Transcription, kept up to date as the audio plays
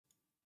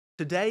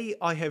Today,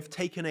 I have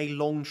taken a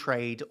long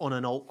trade on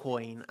an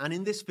altcoin, and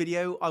in this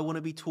video, I want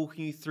to be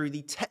talking you through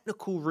the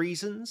technical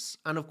reasons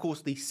and, of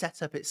course, the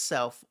setup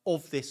itself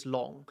of this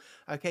long.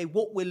 Okay,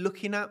 what we're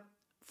looking at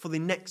for the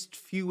next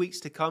few weeks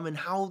to come and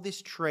how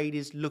this trade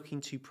is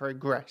looking to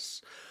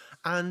progress.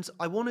 And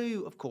I want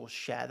to, of course,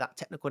 share that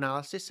technical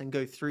analysis and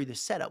go through the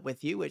setup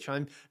with you, which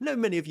I know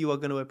many of you are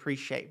going to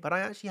appreciate. But I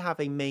actually have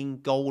a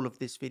main goal of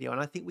this video, and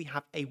I think we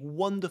have a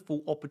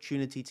wonderful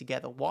opportunity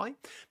together. Why?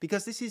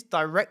 Because this is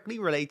directly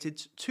related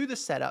to the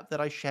setup that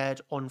I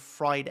shared on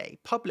Friday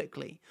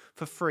publicly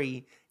for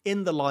free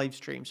in the live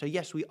stream. So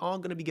yes, we are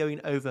going to be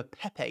going over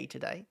PEPE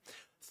today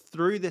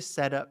through this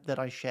setup that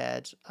I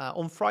shared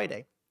on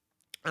Friday.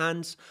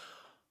 And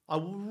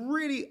I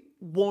really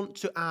want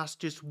to ask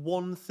just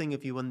one thing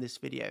of you in this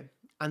video,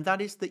 and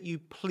that is that you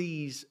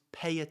please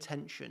pay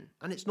attention.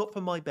 And it's not for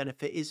my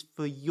benefit, it's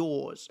for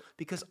yours,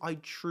 because I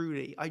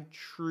truly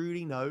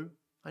know,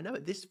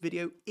 this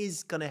video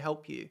is going to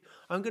help you.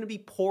 I'm going to be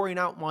pouring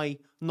out my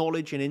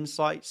knowledge and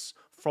insights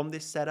from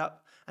this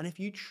setup. And if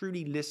you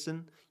truly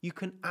listen, you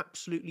can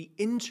absolutely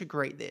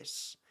integrate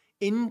this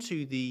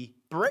into the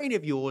brain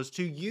of yours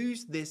to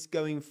use this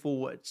going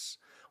forwards.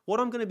 What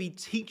I'm going to be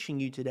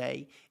teaching you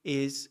today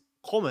is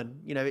common.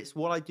 It's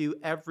what I do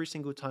every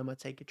single time I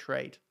take a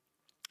trade.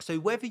 So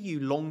whether you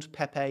longed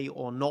PEPE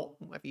or not,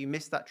 whether you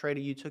missed that trade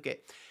or you took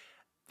it,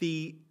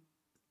 the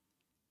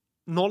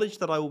knowledge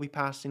that I will be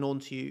passing on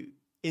to you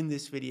in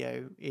this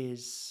video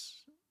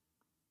is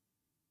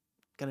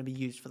going to be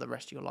used for the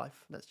rest of your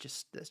life. Let's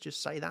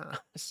just say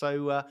that.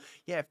 So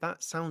yeah, if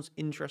that sounds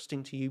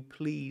interesting to you,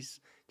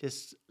 please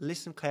just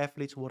listen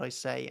carefully to what I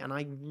say. And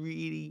I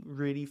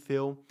really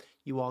feel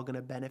you are going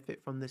to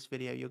benefit from this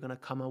video. You're going to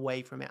come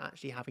away from it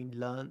actually having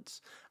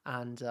learnt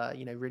and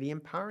really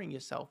empowering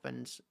yourself.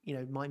 And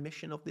my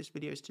mission of this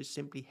video is to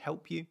simply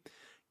help you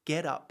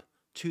get up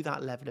to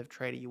that level of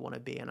trader you want to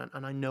be. And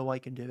I know I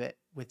can do it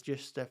with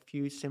just a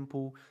few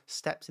simple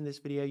steps in this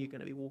video. You're going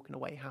to be walking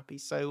away happy.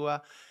 So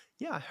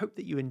yeah, I hope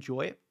that you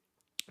enjoy it.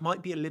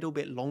 Might be a little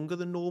bit longer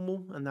than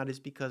normal, and that is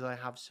because I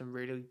have some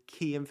really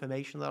key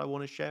information that I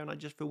want to share, and I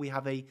just feel we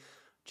have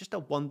just a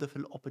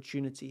wonderful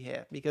opportunity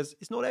here, because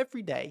it's not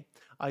every day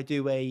I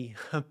do a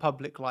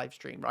public live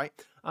stream, right?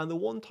 And the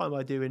one time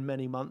I do in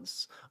many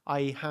months,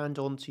 I hand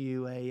on to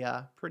you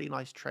a pretty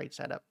nice trade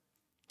setup.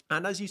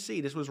 And as you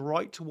see, this was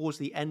right towards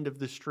the end of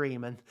the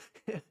stream. And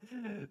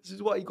this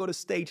is why you got to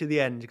stay to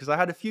the end, because I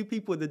had a few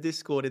people in the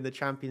Discord in the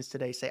Champions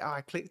today say, I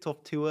clicked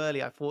off too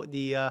early. I thought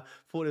the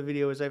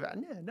video was over.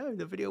 And yeah, no,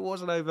 the video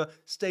wasn't over.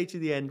 Stay to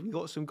the end. We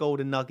got some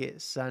golden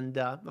nuggets. And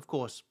of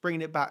course,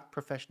 bringing it back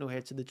professional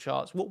here to the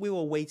charts. What we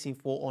were waiting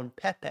for on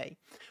PEPE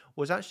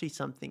was actually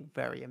something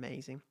very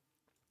amazing.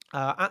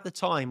 At the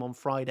time on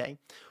Friday,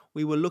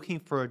 we were looking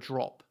for a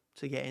drop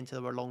to get into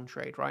the long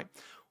trade, right?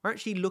 We're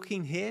actually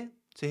looking here.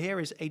 So here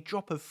is a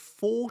drop of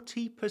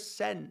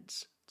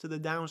 40% to the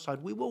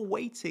downside. We were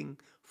waiting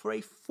for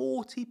a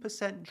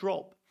 40%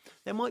 drop.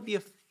 There might be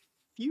a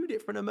few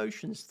different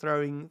emotions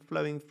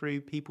flowing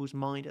through people's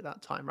mind at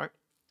that time, right?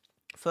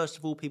 First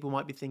of all, people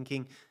might be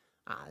thinking,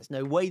 there's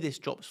no way this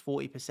drops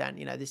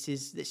 40%. This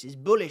is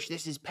bullish.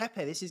 This is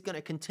PEPE. This is going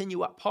to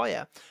continue up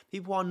higher.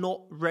 People are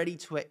not ready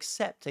to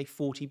accept a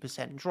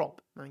 40%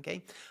 drop,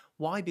 okay?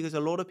 Why? Because a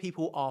lot of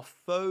people are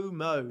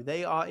FOMO.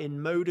 They are in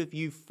mode of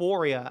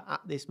euphoria at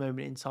this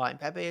moment in time.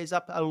 PEPE is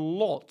up a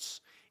lot.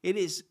 It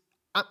is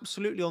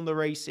absolutely on the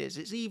races.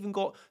 It's even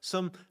got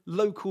some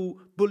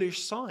local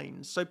bullish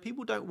signs. So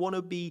people don't want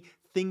to be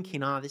thinking,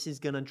 this is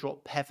going to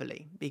drop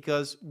heavily.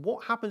 Because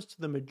what happens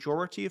to the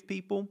majority of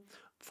people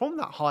from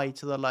that high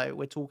to the low,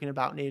 we're talking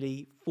about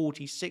nearly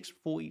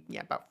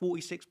about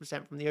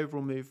 46% from the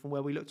overall move from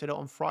where we looked at it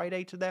on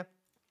Friday to there,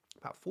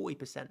 about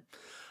 40%.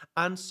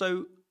 And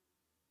so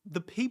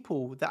the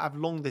people that have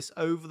longed this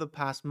over the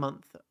past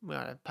month,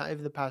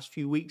 over the past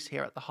few weeks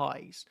here at the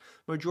highs,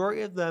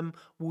 majority of them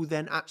will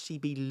then actually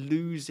be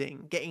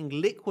losing, getting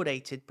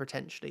liquidated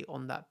potentially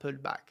on that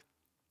pullback.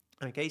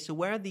 Okay, so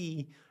where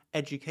the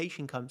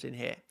education comes in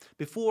here,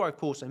 before of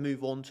course I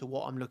move on to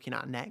what I'm looking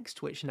at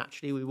next, which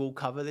naturally we will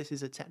cover. This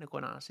is a technical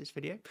analysis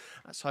video,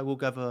 so I will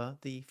cover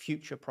the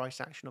future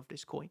price action of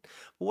this coin.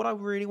 But what I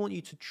really want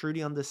you to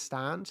truly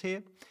understand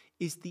here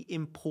is the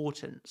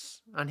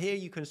importance, and here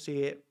you can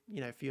see it,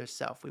 for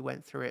yourself. We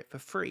went through it for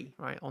free,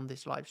 right, on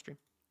this live stream.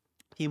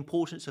 The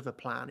importance of a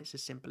plan. It's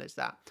as simple as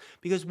that.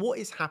 Because what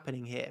is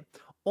happening here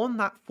on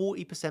that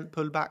 40%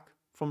 pullback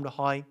from the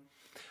high?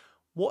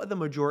 What are the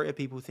majority of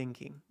people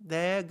thinking?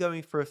 They're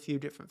going for a few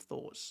different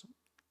thoughts.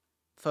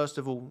 First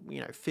of all,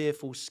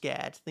 fearful,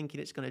 scared, thinking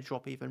it's going to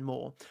drop even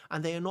more.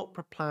 And they are not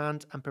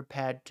planned and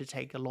prepared to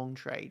take a long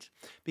trade.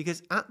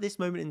 Because at this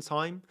moment in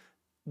time,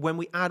 when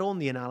we add on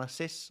the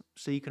analysis,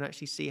 so you can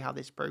actually see how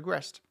this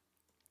progressed,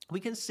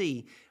 we can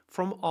see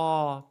from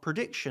our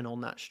prediction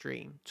on that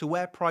stream to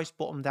where price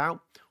bottomed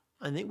out,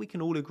 I think we can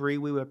all agree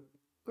we were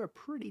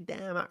pretty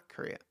damn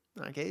accurate.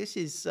 Okay, this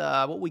is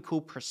what we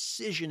call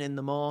precision in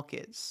the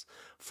markets.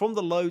 From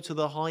the low to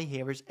the high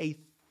here is a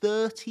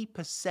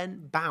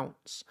 30%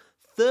 bounce.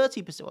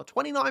 30% or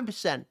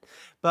 29%.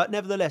 But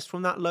nevertheless,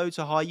 from that low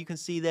to high, you can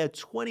see there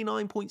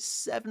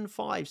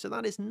 29.75. So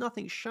that is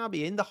nothing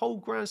shabby. In the whole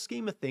grand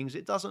scheme of things,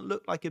 it doesn't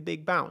look like a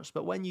big bounce.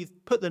 But when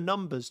you've put the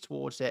numbers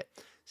towards it,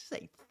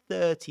 say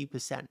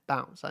 30%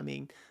 bounce. I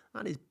mean,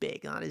 that is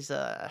big. That is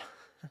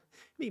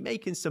me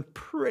making some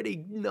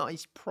pretty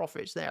nice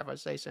profits there, if I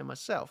say so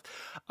myself.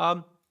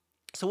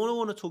 So what I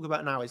want to talk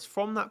about now is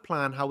from that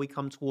plan, how we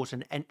come towards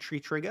an entry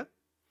trigger.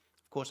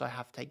 Of course, I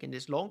have taken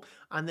this long.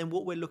 And then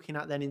what we're looking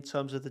at then in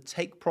terms of the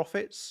take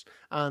profits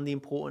and the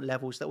important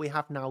levels that we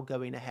have now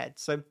going ahead.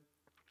 So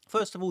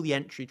first of all, the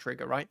entry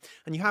trigger, right?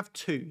 And you have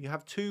two. You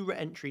have two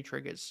entry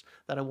triggers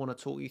that I want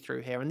to talk you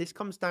through here. And this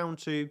comes down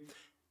to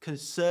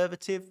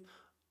conservative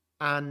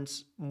and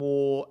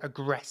more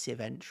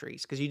aggressive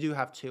entries, because you do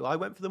have two. I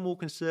went for the more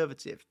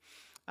conservative.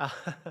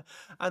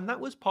 And that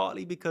was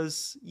partly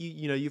because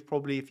you've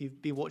probably, if you've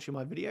been watching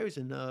my videos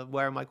and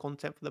wearing my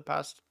content for the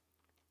past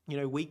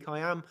week, I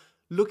am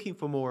looking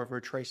for more of a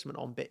retracement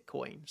on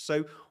Bitcoin.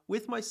 So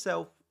with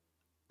myself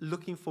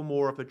looking for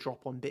more of a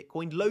drop on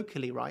Bitcoin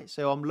locally, right?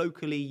 So I'm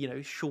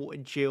locally, short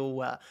and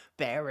chill,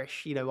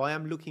 bearish. I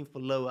am looking for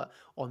lower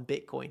on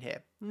Bitcoin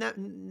here.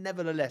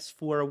 Nevertheless,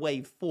 for a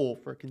wave four,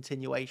 for a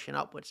continuation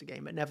upwards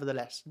again, but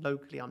nevertheless,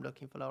 locally, I'm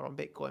looking for lower on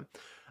Bitcoin.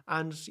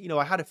 And,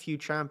 I had a few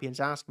champions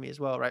ask me as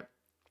well, right?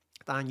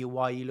 Daniel,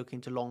 why are you looking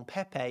to long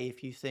PEPE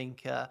if you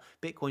think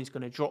Bitcoin's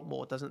going to drop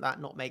more? Doesn't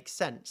that not make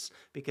sense?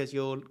 Because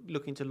you're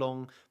looking to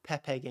long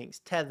PEPE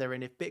against Tether,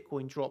 and if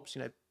Bitcoin drops,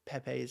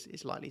 PEPE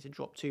is likely to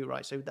drop too,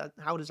 right? So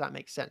how does that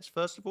make sense?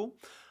 First of all,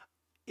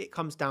 it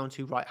comes down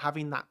to, right,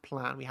 having that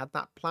plan. We had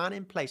that plan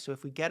in place. So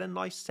if we get a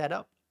nice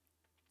setup,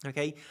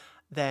 okay,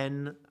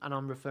 then, and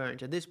I'm referring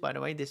to this, by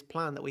the way, this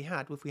plan that we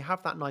had, if we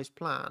have that nice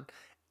plan,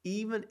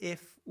 even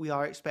if we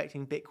are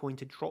expecting Bitcoin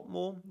to drop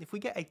more, if we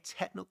get a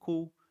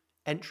technical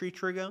entry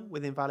trigger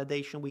with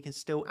invalidation, we can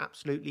still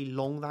absolutely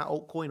long that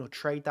altcoin or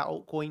trade that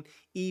altcoin,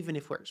 even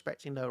if we're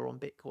expecting lower on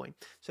Bitcoin.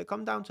 So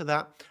come down to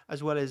that,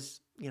 as well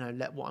as,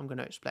 what I'm going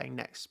to explain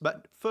next.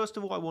 But first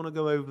of all, I want to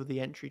go over the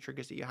entry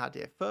triggers that you had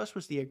here. First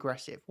was the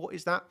aggressive. What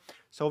is that?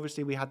 So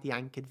obviously we had the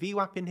anchored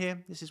VWAP in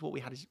here. This is what we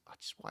had, is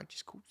what I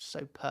just called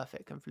so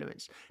perfect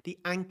confluence. The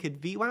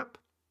anchored VWAP,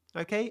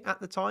 okay, at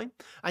the time.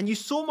 And you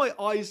saw my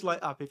eyes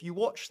light up. If you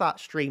watched that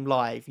stream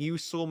live, you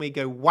saw me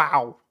go,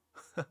 wow.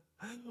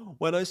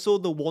 When I saw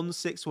the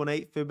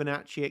 1618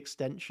 Fibonacci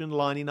extension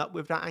lining up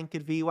with that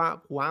anchored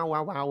VWAP,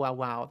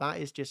 wow.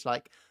 That is just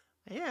like,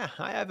 yeah,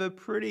 I have a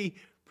pretty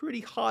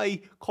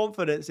high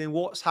confidence in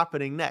what's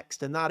happening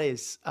next. And that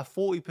is a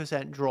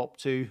 40% drop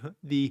to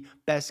the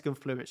best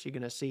confluence you're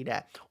going to see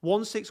there.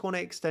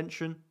 1618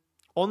 extension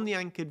on the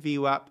anchored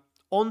VWAP,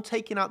 on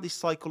taking out this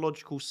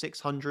psychological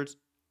 600s,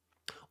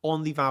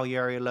 on the value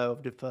area low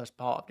of the first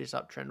part of this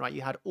uptrend, right?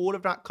 You had all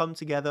of that come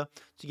together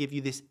to give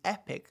you this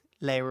epic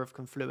layer of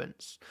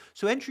confluence.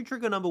 So entry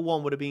trigger number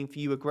one would have been for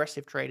you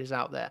aggressive traders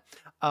out there.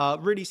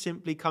 Really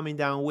simply coming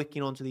down,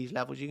 wicking onto these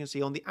levels. You can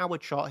see on the hour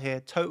chart here,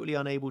 totally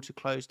unable to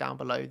close down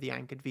below the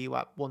anchored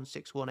VWAP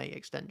 1618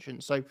 extension.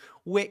 So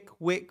wick.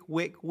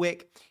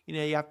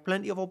 You have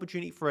plenty of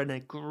opportunity for an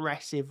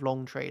aggressive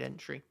long trade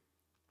entry.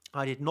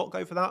 I did not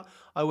go for that.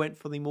 I went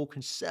for the more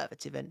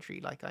conservative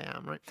entry like I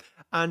am, right?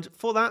 And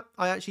for that,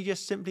 I actually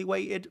just simply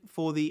waited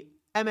for the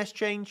MS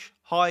change,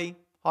 high,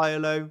 higher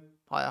low,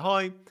 higher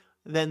high,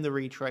 then the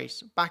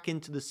retrace back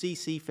into the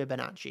CC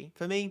Fibonacci.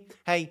 For me,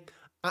 hey,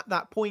 at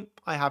that point,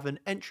 I have an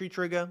entry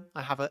trigger,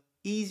 I have an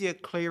easier,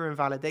 clear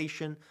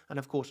invalidation, and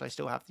of course, I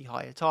still have the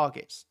higher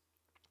targets.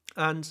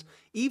 And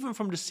even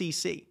from the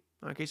CC,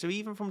 okay, so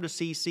even from the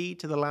CC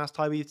to the last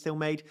high we've still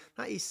made,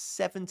 that is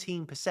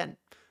 17%.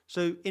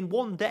 So in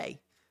one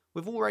day,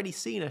 we've already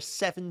seen a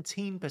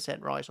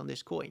 17% rise on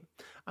this coin.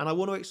 And I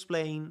want to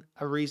explain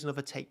a reason of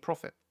a take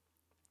profit.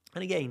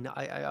 And again,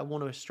 I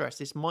want to stress,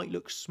 this might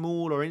look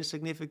small or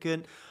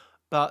insignificant,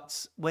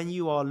 but when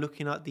you are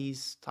looking at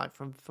these type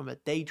from a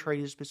day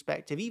trader's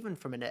perspective, even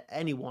from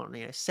anyone,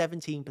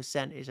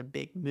 17% is a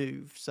big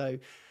move. So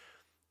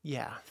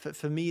yeah,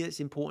 for me, it's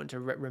important to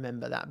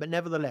remember that. But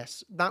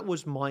nevertheless, that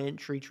was my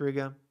entry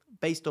trigger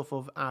based off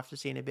of after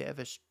seeing a bit of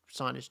a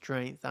sign of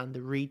strength and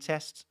the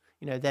retest.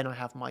 Then I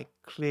have my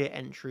clear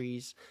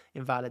entries,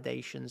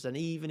 invalidations, and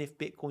even if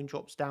Bitcoin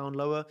drops down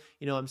lower,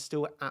 I'm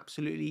still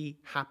absolutely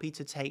happy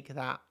to take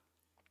that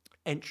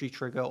entry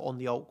trigger on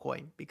the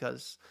altcoin,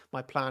 because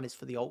my plan is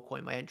for the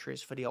altcoin, my entry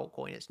is for the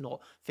altcoin. It's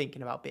not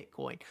thinking about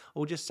Bitcoin.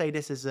 I'll just say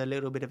this as a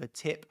little bit of a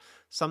tip.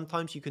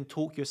 Sometimes you can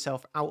talk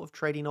yourself out of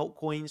trading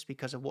altcoins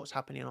because of what's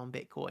happening on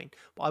Bitcoin.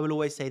 But I will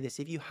always say this: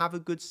 if you have a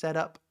good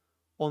setup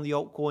on the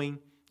altcoin,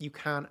 you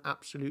can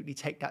absolutely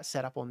take that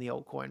setup on the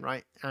altcoin,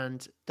 right?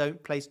 And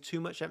don't place too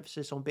much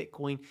emphasis on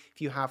Bitcoin if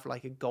you have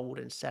like a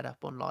golden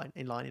setup online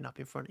and lining up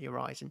in front of your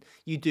eyes. And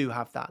you do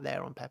have that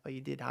there on PEPE.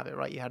 You did have it,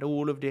 right? You had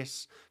all of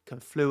this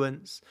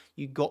confluence.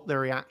 You got the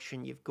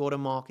reaction. You've got a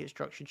market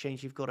structure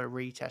change. You've got a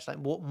retest. Like,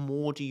 what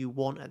more do you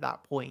want at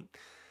that point?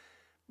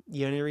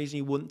 The only reason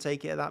you wouldn't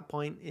take it at that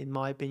point, in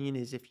my opinion,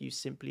 is if you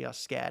simply are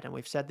scared. And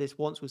we've said this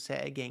once, we'll say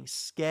it again.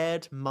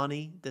 Scared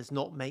money does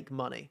not make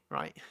money,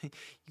 right? You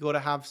got to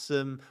have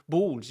some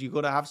balls. You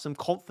got to have some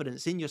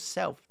confidence in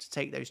yourself to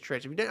take those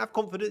trades. If you don't have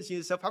confidence in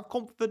yourself, have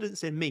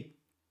confidence in me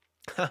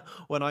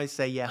when I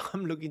say, yeah,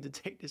 I'm looking to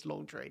take this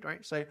long trade,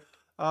 right? So,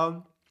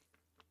 of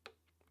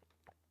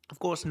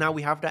course, now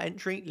we have that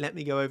entry. Let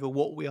me go over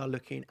what we are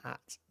looking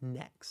at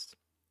next.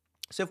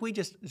 So if we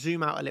just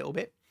zoom out a little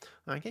bit,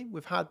 okay,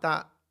 we've had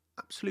that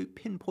absolute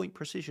pinpoint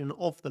precision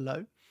of the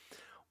low.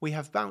 We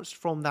have bounced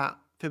from that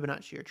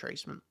Fibonacci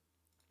retracement.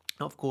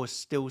 Of course,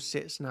 still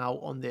sits now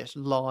on this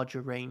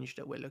larger range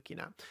that we're looking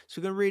at. So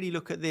we're going to really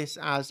look at this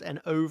as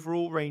an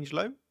overall range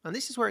low. And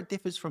this is where it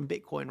differs from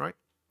Bitcoin, right?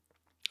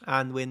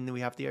 And when we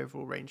have the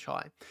overall range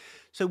high.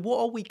 So what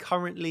are we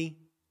currently...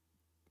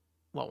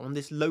 Well, on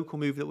this local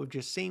move that we've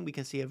just seen, we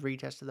can see a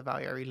retest of the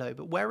value area low.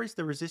 But where is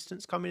the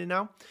resistance coming in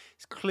now?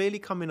 It's clearly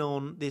coming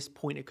on this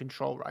point of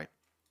control, right?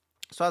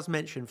 So as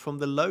mentioned, from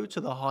the low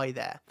to the high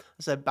there,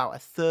 that's about a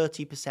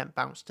 30%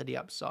 bounce to the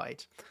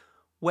upside.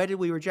 Where did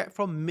we reject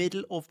from?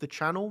 Middle of the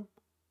channel,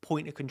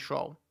 point of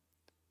control.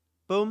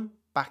 Boom,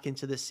 back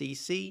into the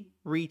CC,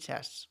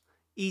 retests.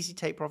 Easy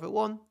take profit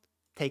one,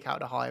 take out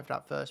the high of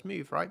that first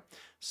move, right?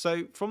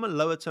 So from a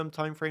lower term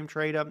time frame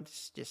trader,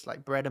 it's just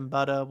like bread and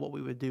butter, what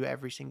we would do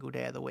every single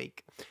day of the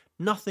week.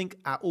 Nothing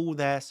at all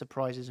there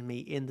surprises me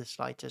in the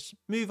slightest.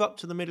 Move up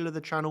to the middle of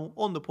the channel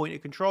on the point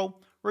of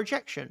control,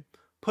 rejection,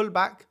 pull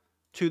back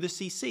to the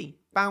CC,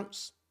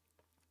 bounce,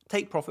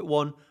 take profit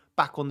one,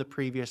 back on the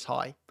previous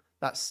high.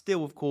 That's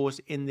still, of course,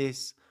 in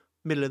this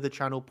middle of the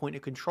channel point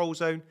of control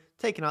zone,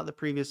 taking out the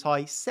previous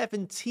high,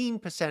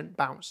 17%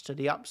 bounce to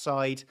the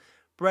upside.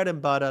 Bread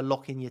and butter,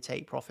 lock in your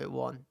take profit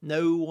one.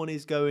 No one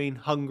is going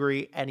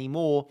hungry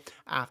anymore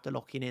after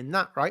locking in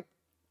that, right?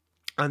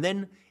 And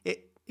then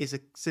it is a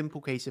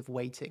simple case of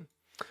waiting.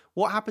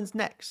 What happens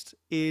next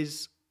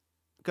is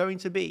going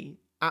to be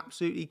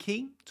absolutely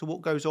key to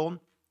what goes on.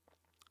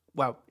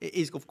 Well, it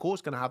is, of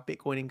course, going to have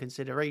Bitcoin in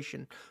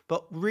consideration,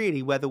 but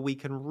really whether we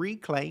can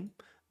reclaim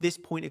this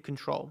point of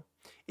control.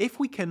 If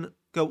we can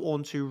go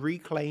on to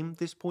reclaim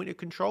this point of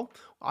control,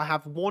 I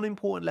have one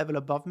important level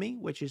above me,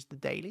 which is the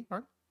daily,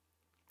 right?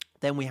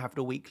 Then we have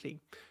the weekly.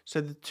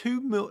 So the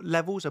two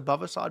levels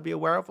above us I'd be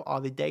aware of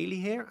are the daily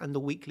here and the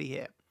weekly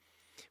here.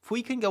 If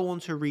we can go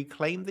on to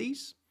reclaim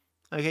these,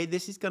 okay,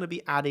 this is going to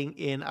be adding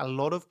in a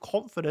lot of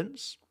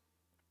confidence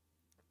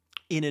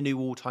in a new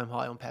all-time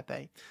high on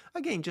PEPE.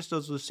 Again, just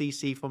as the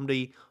CC from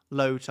the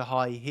low to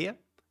high here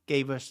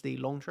gave us the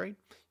long trade,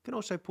 you can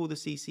also pull the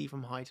CC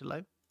from high to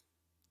low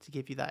to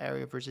give you that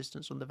area of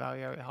resistance on the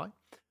value area high.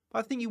 But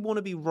I think you want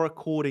to be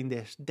recording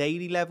this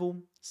daily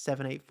level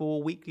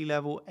 784, weekly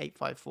level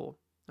 854.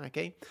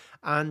 Okay,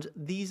 and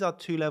these are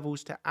two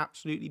levels to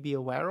absolutely be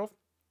aware of.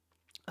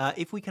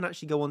 If we can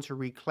actually go on to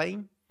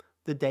reclaim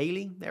the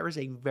daily, there is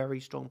a very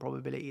strong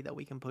probability that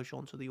we can push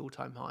on to the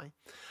all-time high.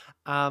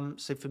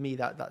 So for me,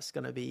 that's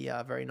going to be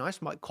very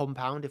nice. Might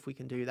compound if we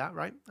can do that,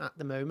 right? At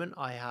the moment,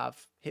 I have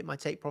hit my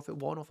take profit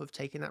one off of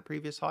taking that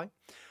previous high,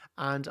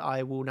 and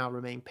I will now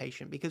remain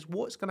patient because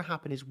what's going to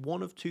happen is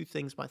one of two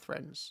things, my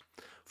friends.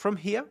 From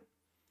here,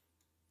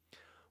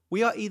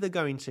 we are either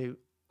going to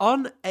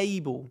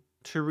unable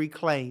to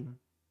reclaim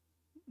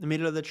the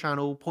middle of the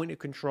channel, point of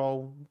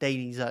control,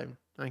 daily zone.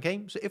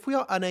 Okay, so if we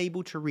are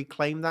unable to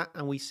reclaim that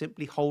and we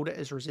simply hold it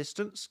as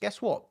resistance,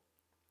 guess what?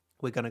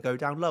 We're going to go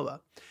down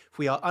lower. If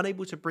we are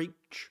unable to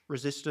breach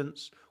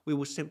resistance, we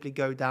will simply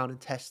go down and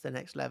test the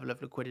next level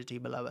of liquidity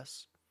below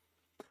us.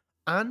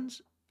 And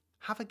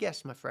have a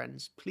guess, my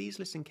friends. Please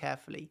listen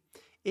carefully.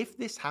 If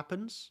this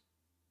happens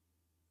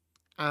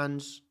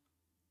and,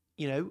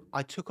 you know,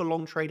 I took a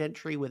long trade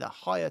entry with a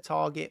higher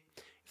target,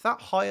 if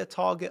that higher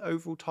target,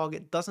 overall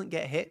target doesn't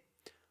get hit,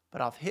 but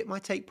I've hit my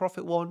take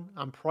profit one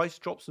and price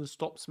drops and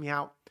stops me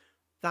out,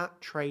 that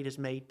trade has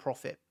made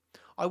profit.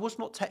 I was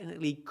not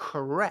technically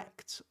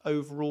correct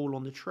overall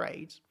on the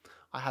trade.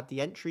 I had the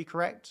entry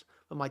correct,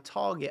 but my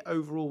target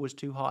overall was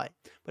too high.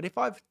 But if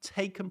I've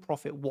taken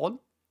profit one,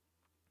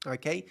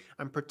 okay,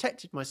 and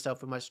protected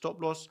myself with my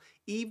stop loss,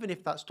 even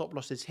if that stop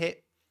loss is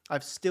hit,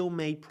 I've still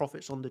made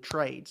profits on the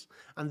trades.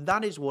 And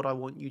that is what I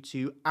want you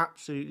to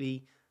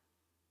absolutely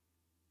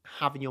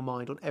have in your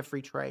mind on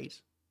every trade.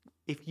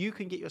 If you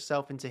can get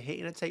yourself into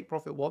hitting a take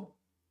profit one,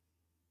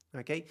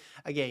 okay,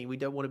 again, we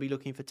don't want to be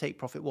looking for take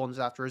profit ones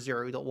after a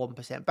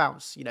 0.1%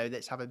 bounce. You know,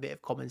 let's have a bit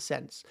of common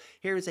sense.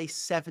 Here is a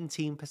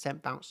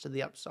 17% bounce to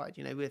the upside.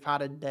 You know, we've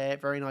had a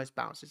very nice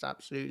bounce. It's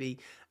absolutely,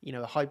 you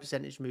know, a high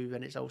percentage move,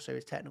 and it's also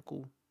a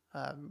technical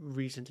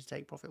reason to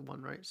take profit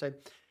one, right? So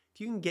if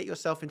you can get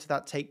yourself into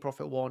that take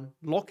profit one,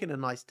 lock in a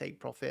nice take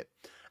profit,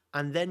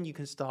 and then you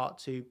can start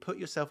to put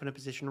yourself in a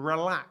position,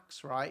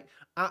 relax, right?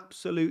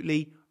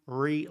 Absolutely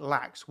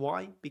relax.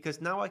 Why? Because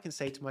now I can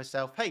say to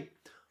myself, hey,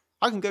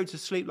 I can go to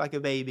sleep like a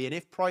baby, and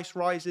if price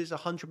rises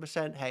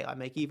 100%, hey, I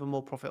make even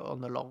more profit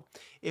on the long.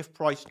 If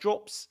price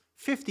drops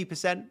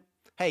 50%,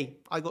 hey,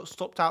 I got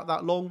stopped out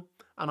that long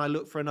and I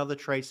look for another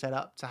trade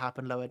setup to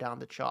happen lower down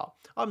the chart.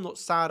 I'm not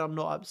sad, I'm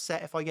not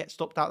upset if I get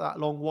stopped out that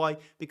long. Why?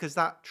 Because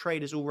that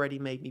trade has already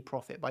made me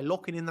profit. By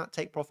locking in that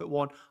take profit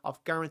one,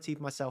 I've guaranteed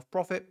myself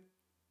profit,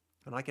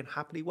 and I can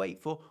happily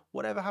wait for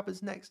whatever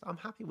happens next. I'm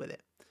happy with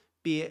it.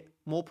 Be it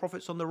more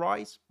profits on the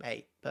rise,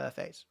 hey,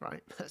 perfect,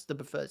 right? That's the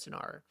preferred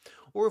scenario.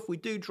 Or if we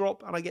do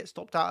drop and I get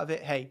stopped out of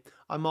it, hey,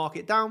 I mark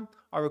it down,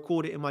 I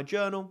record it in my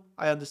journal,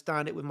 I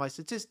understand it with my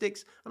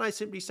statistics, and I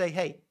simply say,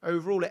 hey,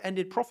 overall it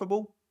ended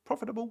profitable.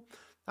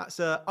 That's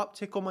an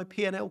uptick on my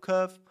P&L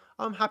curve.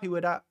 I'm happy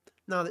with that.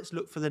 Now let's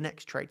look for the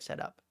next trade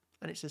setup.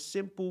 And it's a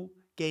simple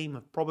game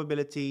of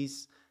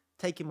probabilities,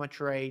 taking my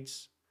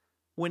trades,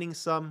 winning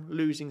some,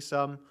 losing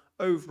some.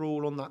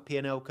 Overall on that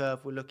P&L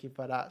curve, we're looking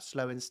for that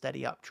slow and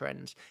steady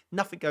uptrend.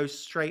 Nothing goes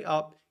straight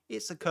up.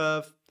 It's a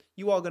curve.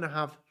 You are going to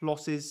have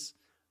losses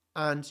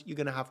and you're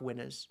going to have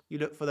winners. You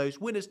look for those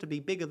winners to be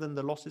bigger than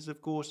the losses,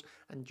 of course,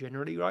 and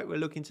generally, right, we're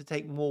looking to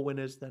take more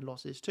winners than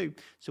losses too.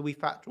 So we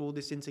factor all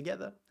this in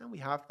together and we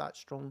have that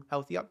strong,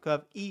 healthy up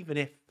curve, even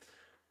if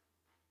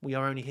we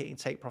are only hitting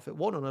take profit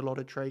one on a lot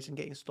of trades and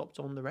getting stopped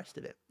on the rest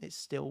of it. It's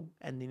still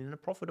ending in a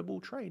profitable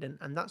trade.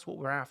 And that's what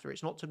we're after.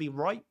 It's not to be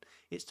right,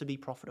 it's to be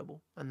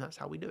profitable. And that's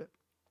how we do it.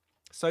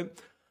 So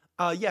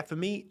yeah, for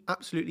me,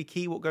 absolutely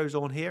key what goes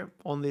on here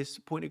on this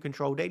point of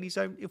control daily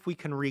zone. If we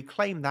can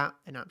reclaim that,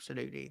 then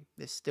absolutely,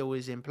 this still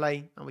is in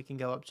play and we can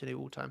go up to new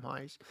all-time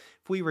highs.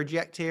 If we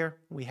reject here,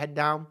 we head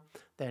down,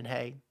 then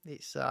hey,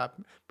 it's a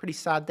pretty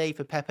sad day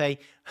for Pepe.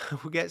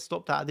 We'll get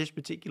stopped out of this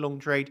particular long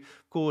trade.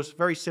 Of course,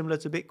 very similar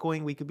to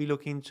Bitcoin, we could be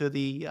looking to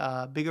the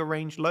bigger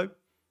range low.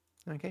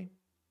 Okay.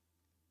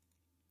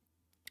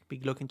 Be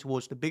looking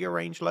towards the bigger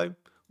range low.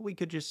 We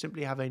could just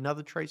simply have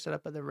another trade set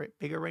up at the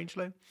bigger range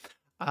low.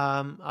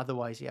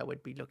 Otherwise, yeah,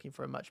 we'd be looking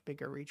for a much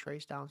bigger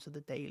retrace down to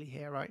the daily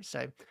here, right?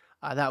 So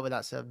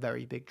that's a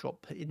very big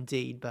drop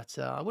indeed, but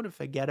I wouldn't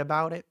forget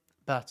about it.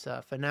 But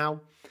for now,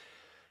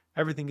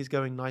 everything is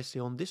going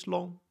nicely on this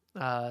long.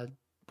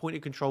 Point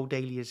of control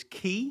daily is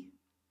key.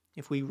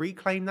 If we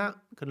reclaim that,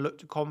 we can look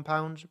to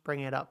compound,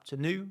 bring it up to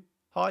new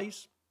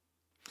highs.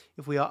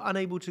 If we are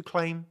unable to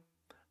claim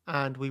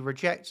and we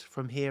reject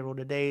from here on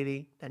the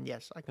daily, then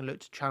yes, I can look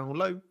to channel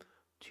low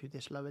to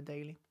this lower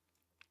daily.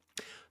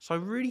 So I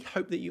really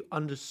hope that you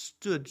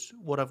understood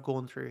what I've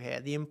gone through here,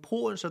 the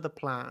importance of the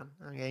plan.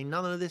 Okay,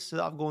 none of this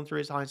that I've gone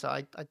through is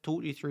hindsight. I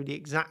taught you through the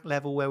exact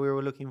level where we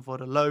were looking for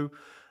the low.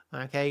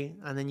 Okay,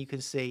 and then you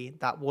can see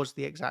that was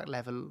the exact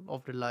level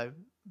of the low.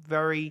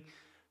 Very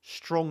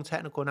strong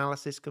technical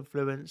analysis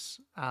confluence.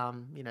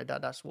 You know,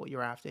 that's what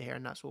you're after here,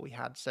 and that's what we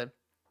had. So,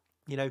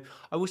 you know,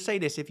 I will say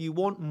this, if you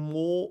want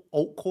more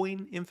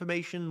altcoin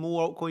information,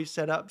 more altcoin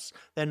setups,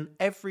 then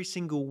every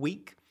single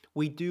week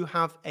we do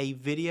have a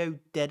video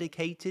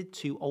dedicated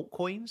to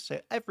altcoins.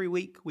 So every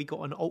week we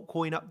got an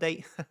altcoin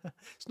update.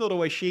 It's not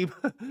always sheep,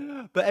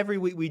 but every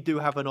week we do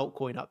have an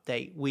altcoin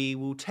update. We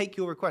will take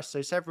your requests.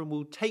 So Severin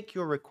will take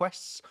your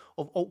requests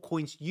of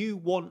altcoins you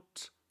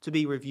want to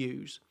be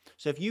reviewed.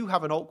 So if you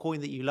have an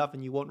altcoin that you love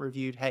and you want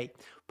reviewed, hey,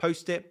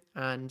 post it,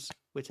 and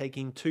we're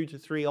taking 2 to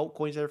 3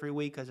 altcoins every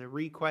week as a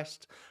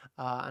request.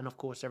 And of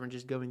course, everyone's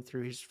just going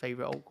through his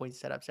favorite altcoin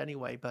setups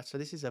anyway. But so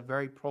this is a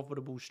very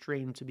profitable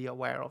stream to be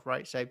aware of,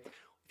 right? So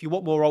if you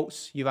want more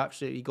alts, you've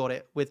absolutely got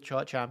it with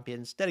Chart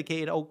Champions.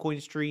 Dedicated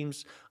altcoin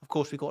streams. Of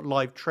course, we've got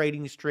live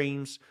trading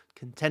streams,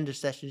 contender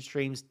session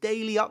streams,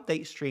 daily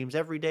update streams.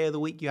 Every day of the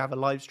week, you have a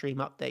live stream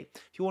update.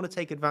 If you want to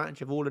take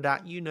advantage of all of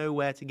that, you know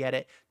where to get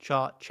it,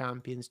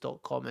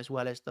 chartchampions.com, as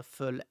well as the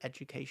full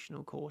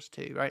educational course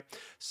too, right?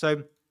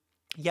 So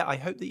yeah, I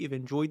hope that you've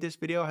enjoyed this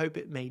video. I hope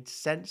it made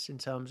sense in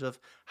terms of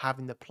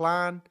having the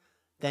plan.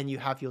 Then you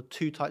have your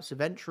 2 types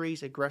of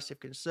entries, aggressive,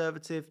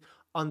 conservative,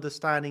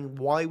 understanding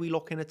why we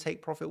lock in a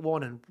take profit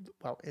one, and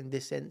well, in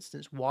this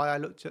instance, why I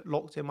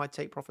locked in my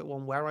take profit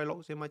one, where I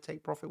locked in my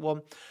take profit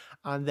one.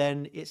 And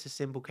then it's a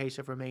simple case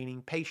of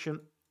remaining patient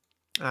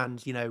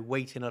and, you know,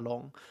 waiting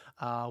along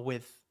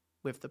with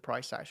the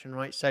price action,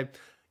 right? So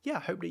yeah, I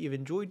hope that you've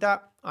enjoyed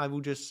that. I will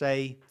just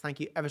say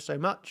thank you ever so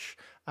much.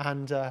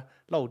 And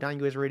lol,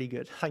 Daniel is really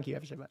good. Thank you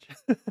ever so much.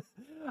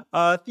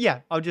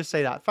 Yeah, I'll just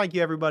say that. Thank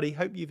you, everybody.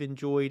 Hope you've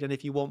enjoyed. And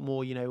if you want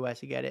more, you know where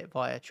to get it,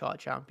 via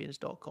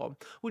chartchampions.com.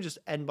 We'll just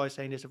end by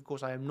saying this. Of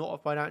course, I am not a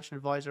financial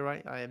advisor,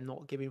 right? I am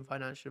not giving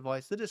financial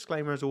advice. The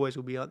disclaimer, as always,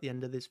 will be at the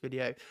end of this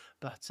video.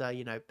 But,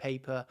 you know,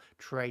 paper,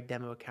 trade,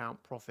 demo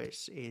account,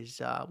 profits is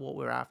what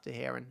we're after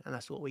here. And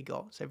that's what we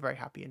got. So very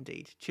happy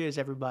indeed. Cheers,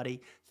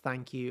 everybody.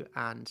 Thank you.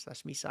 And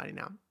that's me signing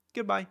out.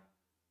 Goodbye.